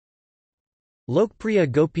Lokpriya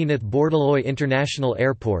Gopinath Bordoloi International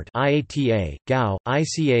Airport IATA, GAO,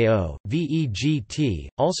 ICAO, VEGT,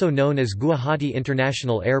 also known as Guwahati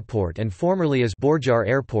International Airport and formerly as Borjhar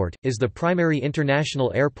Airport, is the primary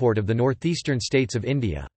international airport of the northeastern states of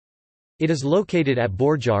India. It is located at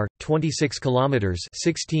Borjhar, 26 kilometers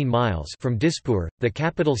 (16 miles) from Dispur, the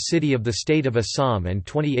capital city of the state of Assam, and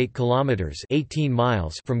 28 kilometers (18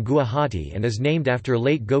 miles) from Guwahati, and is named after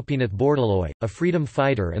late Gopinath Bordoloi, a freedom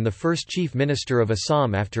fighter and the first chief minister of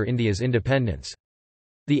Assam after India's independence.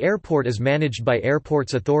 The airport is managed by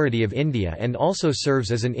Airports Authority of India and also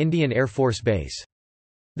serves as an Indian Air Force base.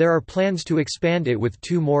 There are plans to expand it with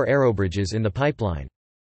 2 more aerobridges in the pipeline.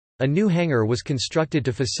 A new hangar was constructed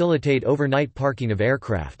to facilitate overnight parking of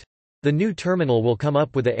aircraft. The new terminal will come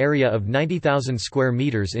up with an area of 90,000 square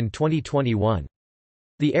meters in 2021.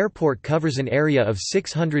 The airport covers an area of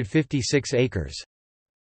 656 acres.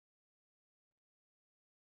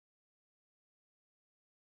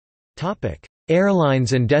 Topic: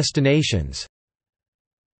 Airlines and destinations.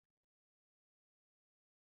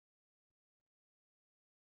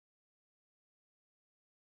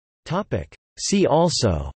 Topic: See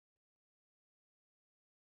also.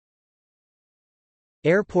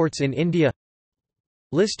 Airports in India.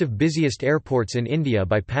 List of busiest airports in India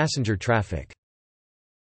by passenger traffic.